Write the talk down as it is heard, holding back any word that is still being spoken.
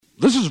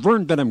This is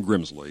Vern Benham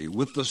Grimsley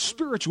with the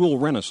Spiritual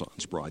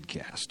Renaissance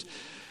broadcast.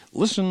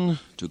 Listen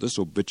to this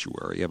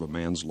obituary of a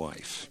man's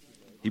life.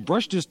 He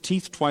brushed his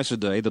teeth twice a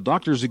day. The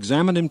doctors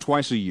examined him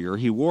twice a year.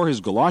 He wore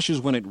his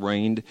galoshes when it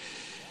rained.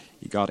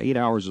 He got 8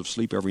 hours of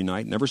sleep every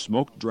night, never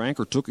smoked, drank,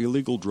 or took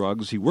illegal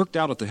drugs. He worked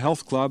out at the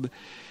health club.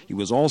 He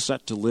was all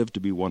set to live to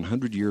be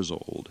 100 years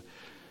old.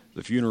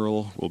 The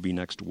funeral will be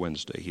next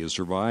Wednesday. He is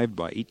survived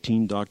by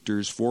 18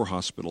 doctors, 4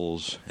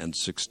 hospitals, and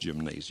 6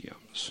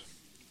 gymnasiums.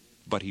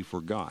 But he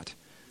forgot.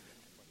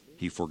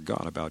 He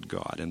forgot about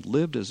God and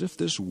lived as if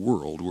this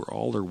world were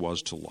all there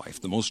was to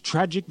life. The most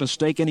tragic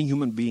mistake any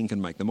human being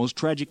can make, the most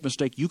tragic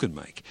mistake you can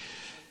make,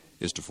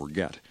 is to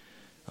forget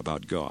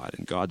about God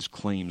and God's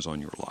claims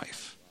on your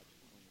life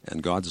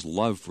and God's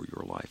love for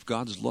your life,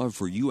 God's love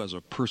for you as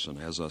a person,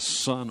 as a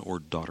son or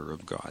daughter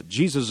of God.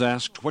 Jesus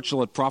asked, "What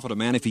shall it profit a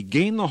man if he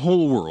gain the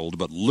whole world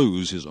but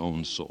lose his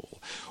own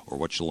soul? Or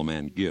what shall a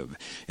man give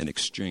in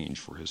exchange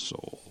for his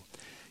soul?"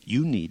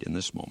 You need, in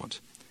this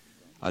moment,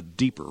 a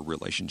deeper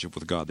relationship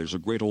with God. There's a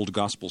great old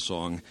gospel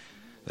song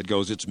that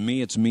goes, it's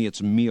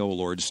me, O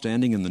Lord,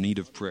 standing in the need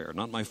of prayer.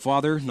 Not my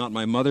father, not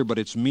my mother, but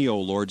it's me, O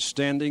Lord,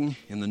 standing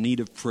in the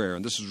need of prayer."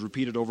 And this is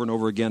repeated over and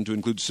over again to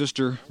include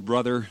sister,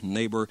 brother,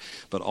 neighbor,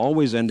 but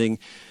always ending,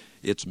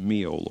 it's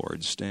me, O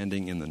Lord,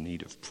 standing in the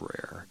need of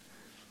prayer.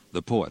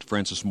 The poet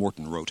Francis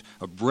Morton wrote,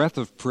 "A breath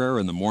of prayer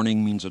in the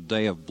morning means a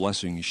day of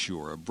blessing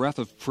sure. A breath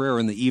of prayer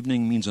in the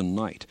evening means a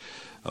night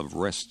of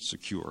rest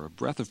secure. A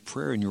breath of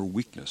prayer in your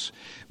weakness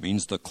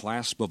means the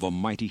clasp of a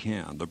mighty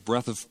hand. A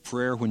breath of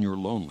prayer when you're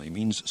lonely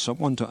means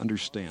someone to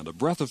understand. A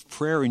breath of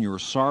prayer in your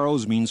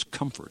sorrows means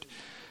comfort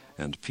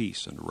and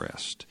peace and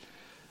rest.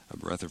 A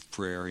breath of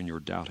prayer in your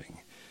doubting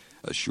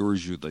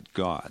assures you that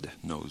God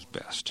knows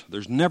best.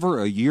 There's never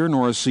a year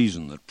nor a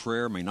season that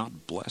prayer may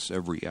not bless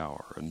every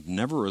hour, and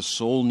never a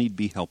soul need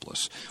be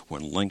helpless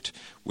when linked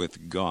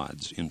with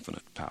God's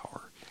infinite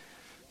power.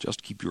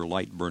 Just keep your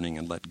light burning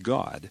and let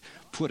God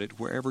put it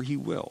wherever he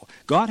will.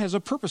 God has a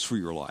purpose for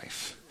your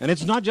life, and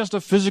it's not just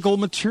a physical,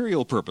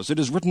 material purpose. It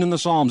is written in the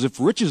Psalms, "If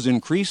riches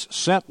increase,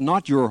 set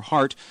not your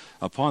heart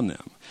upon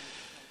them."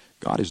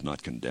 God is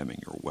not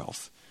condemning your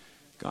wealth.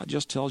 God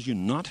just tells you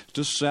not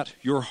to set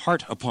your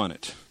heart upon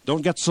it.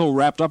 Don't get so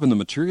wrapped up in the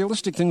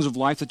materialistic things of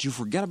life that you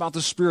forget about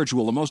the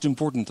spiritual, the most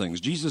important things.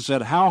 Jesus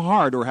said how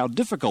hard or how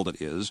difficult it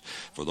is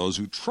for those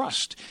who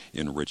trust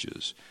in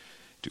riches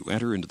to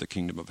enter into the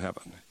kingdom of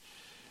heaven.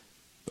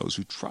 Those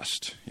who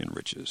trust in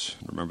riches.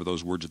 Remember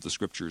those words of the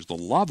Scriptures. The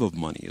love of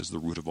money is the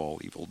root of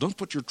all evil. Don't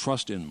put your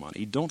trust in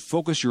money. Don't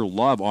focus your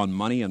love on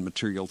money and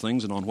material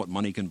things and on what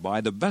money can buy.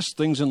 The best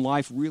things in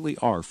life really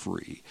are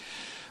free.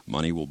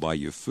 Money will buy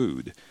you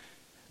food,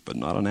 but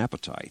not an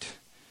appetite.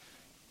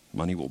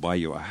 Money will buy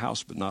you a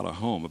house, but not a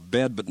home, a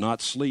bed, but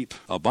not sleep,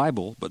 a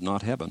Bible, but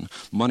not heaven.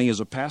 Money is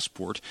a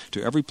passport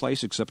to every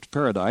place except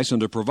paradise,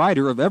 and a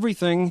provider of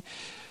everything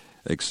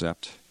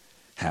except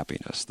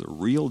happiness. The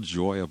real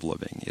joy of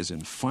living is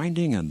in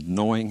finding and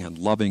knowing and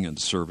loving and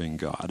serving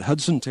God.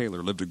 Hudson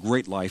Taylor lived a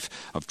great life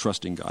of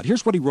trusting God.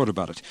 Here's what he wrote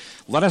about it.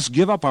 "Let us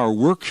give up our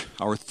work,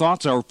 our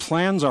thoughts, our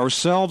plans,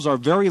 ourselves, our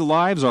very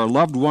lives, our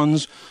loved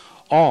ones,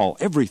 all,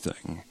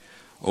 everything,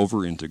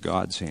 over into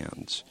God's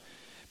hands.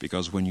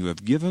 Because when you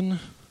have given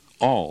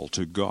all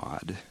to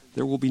God,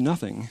 there will be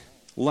nothing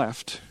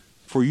left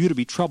for you to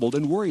be troubled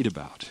and worried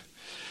about."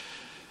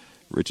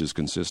 Riches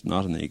consist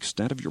not in the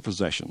extent of your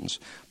possessions,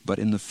 but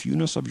in the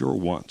fewness of your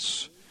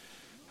wants.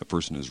 A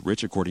person is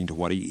rich according to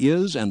what he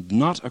is, and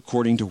not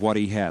according to what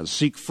he has.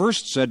 "Seek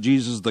first," said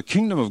Jesus, "the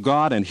kingdom of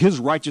God and his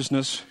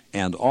righteousness,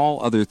 and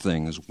all other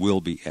things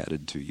will be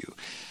added to you."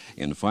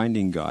 In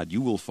finding God,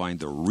 you will find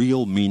the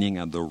real meaning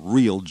and the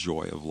real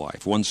joy of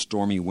life. One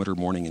stormy winter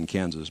morning in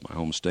Kansas, my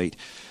home state,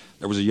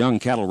 there was a young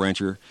cattle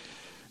rancher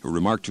who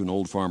remarked to an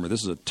old farmer,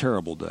 "This is a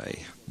terrible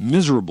day,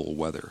 miserable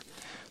weather."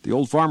 The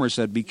old farmer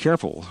said, "Be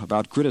careful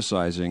about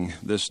criticizing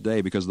this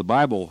day, because the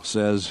Bible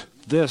says,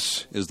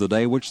 'This is the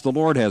day which the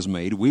Lord has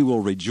made. We will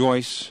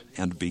rejoice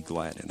and be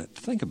glad in it.'"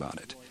 Think about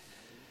it.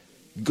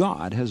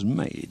 God has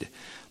made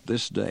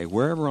this day,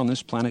 wherever on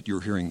this planet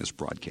you're hearing this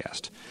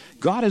broadcast.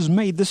 God has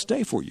made this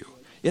day for you.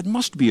 It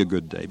must be a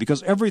good day,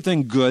 because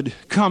everything good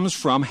comes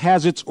from,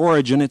 has its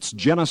origin, its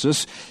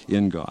genesis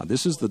in God.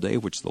 This is the day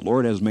which the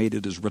Lord has made.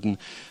 It is written,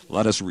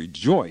 "Let us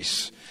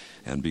rejoice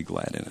and be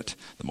glad in it."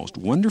 The most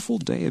wonderful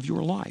day of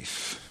your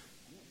life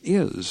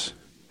is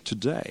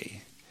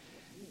today,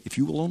 if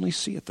you will only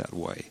see it that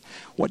way.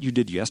 What you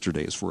did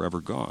yesterday is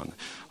forever gone.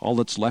 All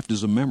that's left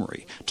is a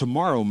memory.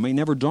 Tomorrow may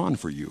never dawn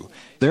for you.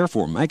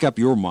 Therefore, make up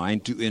your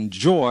mind to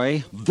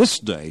enjoy this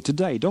day,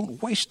 today.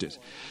 Don't waste it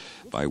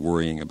by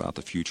worrying about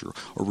the future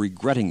or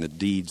regretting the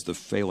deeds, the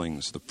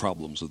failings, the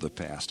problems of the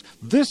past.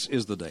 This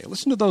is the day.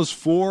 Listen to those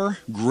 4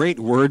 great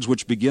words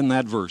which begin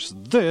that verse.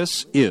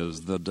 This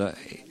is the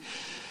day.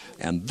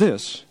 And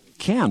this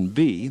can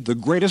be the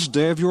greatest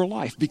day of your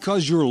life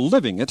because you're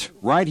living it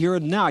right here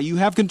and now. You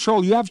have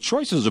control. You have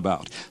choices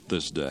about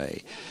this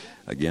day.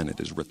 Again, it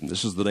is written,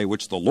 "This is the day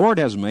which the Lord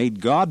has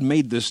made. God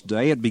made this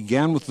day. It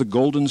began with the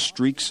golden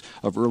streaks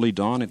of early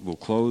dawn. It will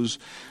close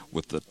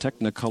with the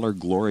technicolor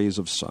glories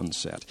of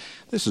sunset."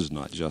 This is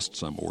not just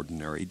some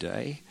ordinary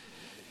day.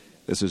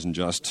 This isn't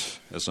just,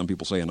 as some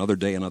people say, another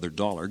day, another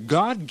dollar.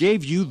 God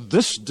gave you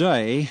this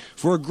day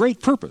for a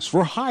great purpose,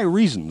 for high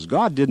reasons.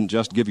 God didn't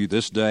just give you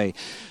this day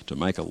to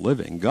make a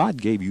living.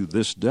 God gave you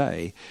this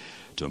day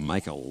to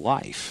make a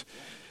life.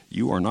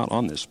 You are not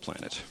on this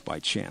planet by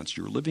chance.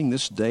 You're living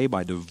this day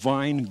by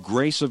divine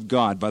grace of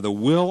God, by the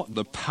will,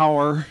 the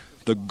power,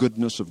 the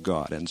goodness of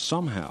God. And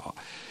somehow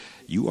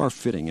you are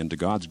fitting into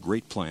God's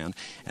great plan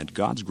and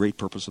God's great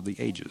purpose of the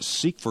ages.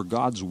 Seek for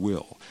God's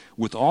will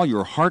with all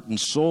your heart and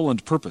soul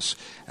and purpose,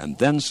 and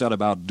then set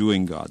about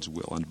doing God's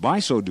will. And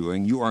by so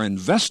doing, you are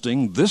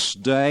investing this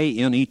day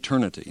in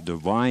eternity.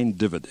 Divine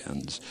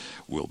dividends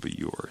will be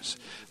yours.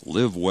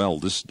 Live well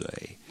this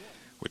day,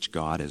 which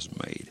God has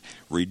made.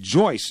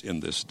 Rejoice in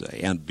this day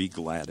and be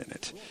glad in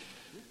it.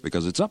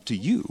 Because it's up to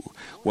you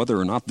whether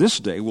or not this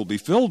day will be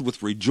filled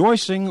with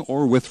rejoicing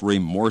or with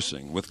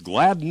remorsing, with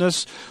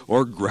gladness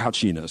or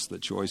grouchiness. The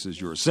choice is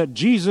yours. Said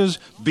Jesus,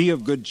 "Be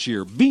of good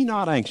cheer. Be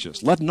not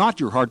anxious. Let not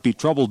your heart be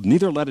troubled,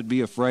 neither let it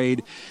be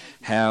afraid.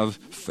 Have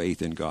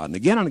faith in God."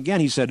 And again,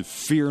 he said,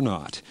 "Fear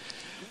not.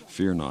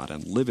 Fear not,"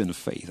 and live in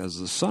faith. As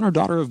the son or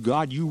daughter of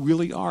God, you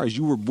really are, as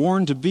you were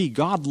born to be.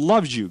 God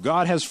loves you.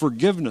 God has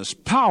forgiveness,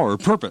 power,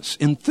 purpose,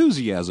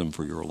 enthusiasm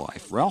for your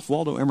life. Ralph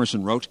Waldo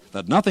Emerson wrote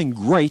that nothing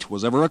great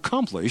was ever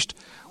accomplished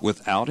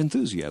without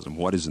enthusiasm.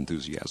 What is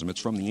enthusiasm?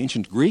 It's from the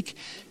ancient Greek,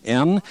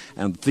 en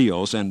and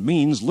theos, and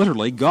means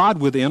literally God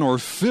within or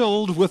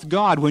filled with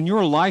God. When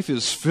your life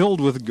is filled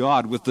with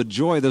God, with the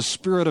joy, the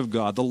Spirit of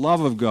God, the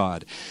love of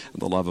God,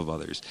 and the love of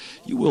others,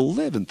 you will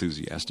live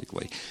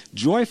enthusiastically,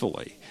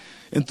 joyfully,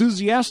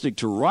 enthusiastic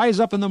to rise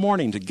up in the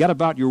morning to get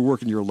about your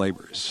work and your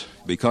labors,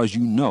 because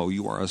you know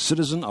you are a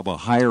citizen of a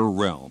higher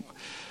realm,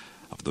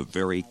 of the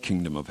very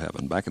kingdom of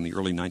heaven. Back in the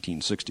early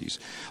 1960s,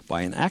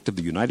 by an act of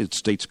the United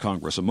States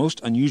Congress, a most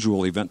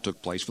unusual event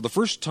took place. For the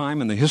first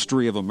time in the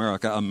history of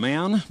America, a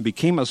man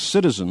became a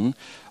citizen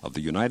of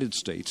the United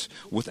States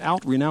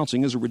without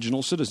renouncing his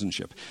original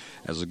citizenship.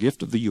 As a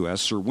gift of the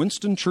U.S., Sir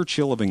Winston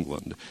Churchill of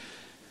England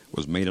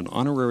was made an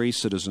honorary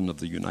citizen of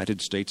the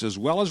United States, as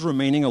well as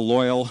remaining a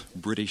loyal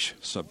British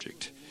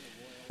subject.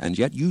 And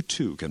yet you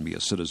too can be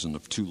a citizen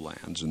of two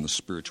lands in the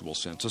spiritual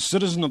sense, a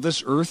citizen of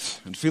this earth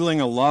and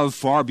feeling a love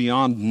far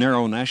beyond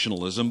narrow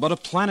nationalism, but a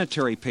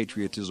planetary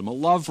patriotism, a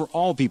love for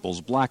all peoples,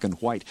 black and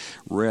white,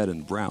 red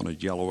and brown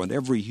and yellow, and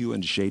every hue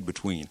and shade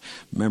between,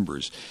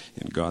 members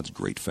in God's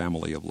great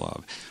family of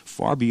love.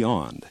 Far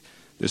beyond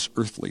this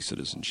earthly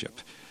citizenship,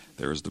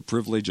 there is the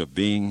privilege of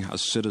being a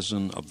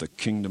citizen of the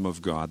kingdom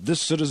of God.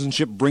 This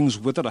citizenship brings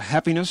with it a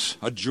happiness,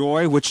 a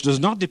joy, which does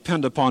not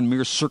depend upon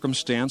mere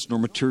circumstance nor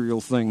material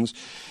things.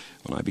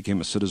 When I became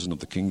a citizen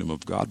of the kingdom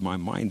of God, my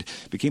mind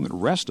became at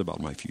rest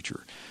about my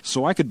future,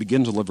 so I could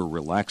begin to live a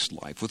relaxed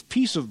life with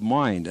peace of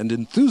mind and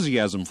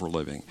enthusiasm for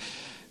living.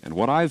 And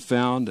what I've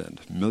found, and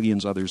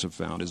millions others have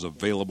found, is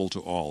available to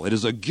all. It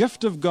is a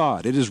gift of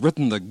God. It is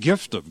written, the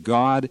gift of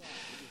God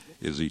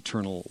is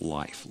eternal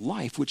life,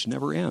 life which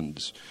never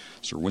ends.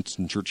 Sir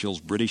Winston Churchill's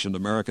British and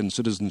American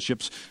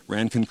citizenships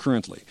ran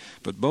concurrently,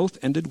 but both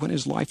ended when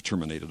his life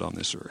terminated on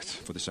this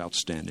earth for this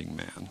outstanding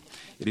man.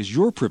 It is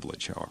your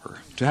privilege, however,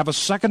 to have a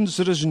second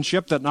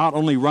citizenship that not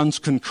only runs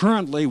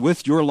concurrently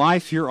with your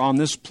life here on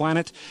this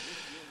planet,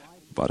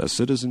 but a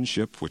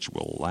citizenship which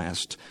will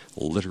last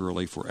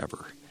literally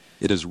forever.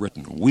 It is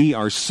written, we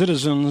are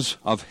citizens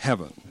of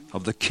heaven,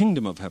 of the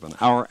kingdom of heaven.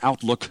 Our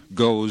outlook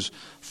goes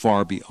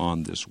far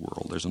beyond this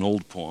world. There's an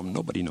old poem,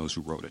 nobody knows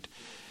who wrote it,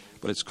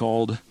 but it's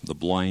called The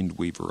Blind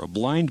Weaver. A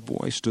blind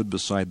boy stood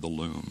beside the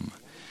loom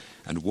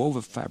and wove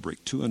a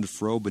fabric to and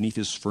fro beneath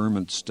his firm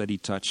and steady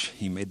touch.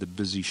 He made the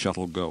busy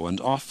shuttle go, and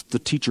oft the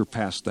teacher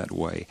passed that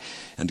way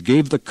and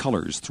gave the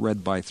colors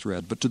thread by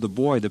thread. But to the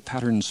boy the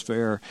patterns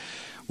fair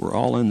were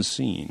all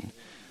unseen.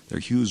 Their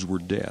hues were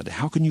dead.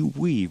 How can you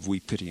weave? We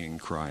pitying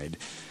cried.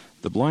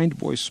 The blind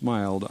boy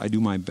smiled. I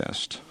do my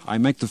best. I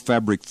make the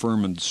fabric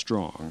firm and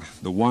strong.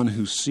 The one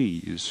who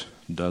sees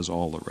does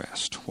all the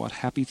rest. What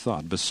happy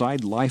thought!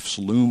 Beside life's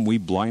loom we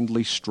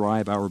blindly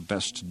strive our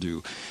best to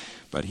do.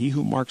 But he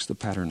who marks the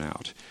pattern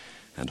out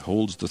and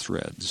holds the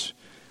threads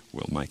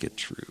will make it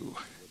true.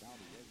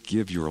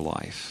 Give your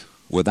life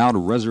without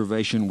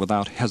reservation,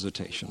 without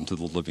hesitation, to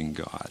the living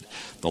God.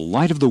 The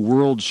light of the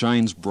world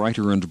shines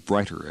brighter and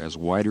brighter as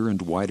wider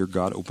and wider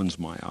God opens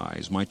my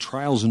eyes. My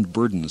trials and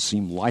burdens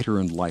seem lighter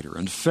and lighter,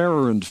 and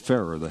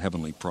fairer the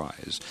heavenly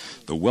prize.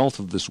 The wealth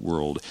of this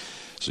world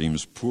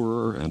seems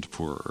poorer and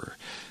poorer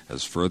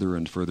as further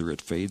and further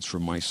it fades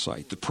from my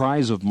sight. The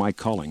prize of my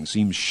calling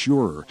seems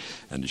surer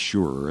and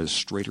surer as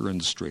straighter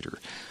and straighter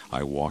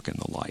I walk in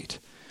the light.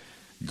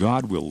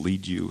 God will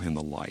lead you in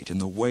the light, in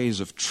the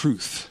ways of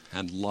truth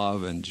and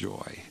love and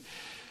joy.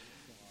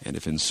 And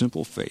if in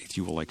simple faith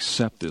you will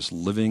accept this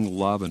living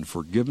love and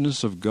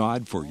forgiveness of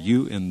God for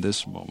you in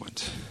this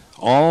moment,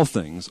 all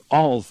things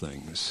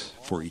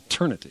for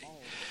eternity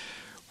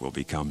will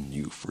become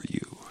new for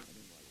you.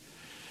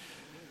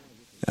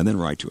 And then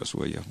write to us,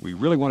 will you? We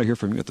really want to hear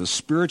from you at the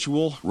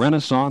Spiritual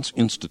Renaissance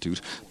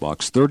Institute,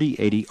 Box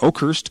 3080,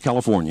 Oakhurst,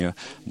 California,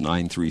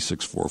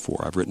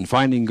 93644. I've written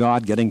Finding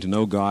God, Getting to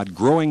Know God,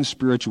 Growing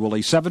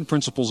Spiritually, 7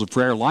 Principles of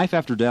Prayer, Life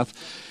After Death,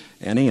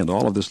 any and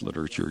all of this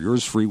literature,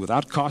 yours free,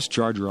 without cost,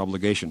 charge, or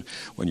obligation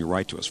when you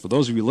write to us. For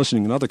those of you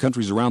listening in other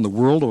countries around the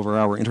world over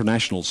our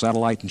international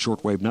satellite and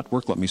shortwave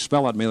network, let me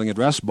spell out mailing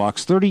address,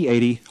 Box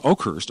 3080,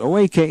 Oakhurst,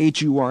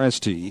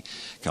 Oakhurst,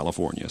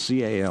 California,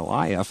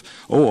 CALIFORNIA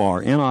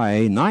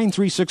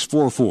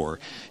 93644,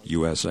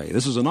 USA.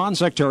 This is a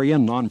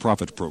non-sectarian,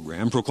 non-profit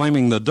program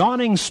proclaiming the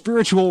dawning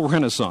spiritual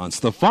renaissance,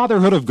 the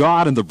fatherhood of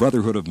God and the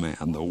brotherhood of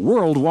man, the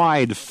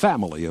worldwide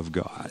family of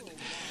God.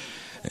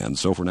 And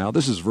so for now,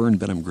 this is Vern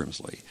Benham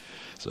Grimsley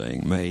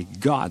saying, may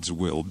God's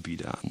will be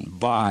done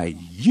by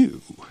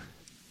you.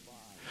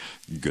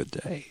 Good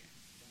day.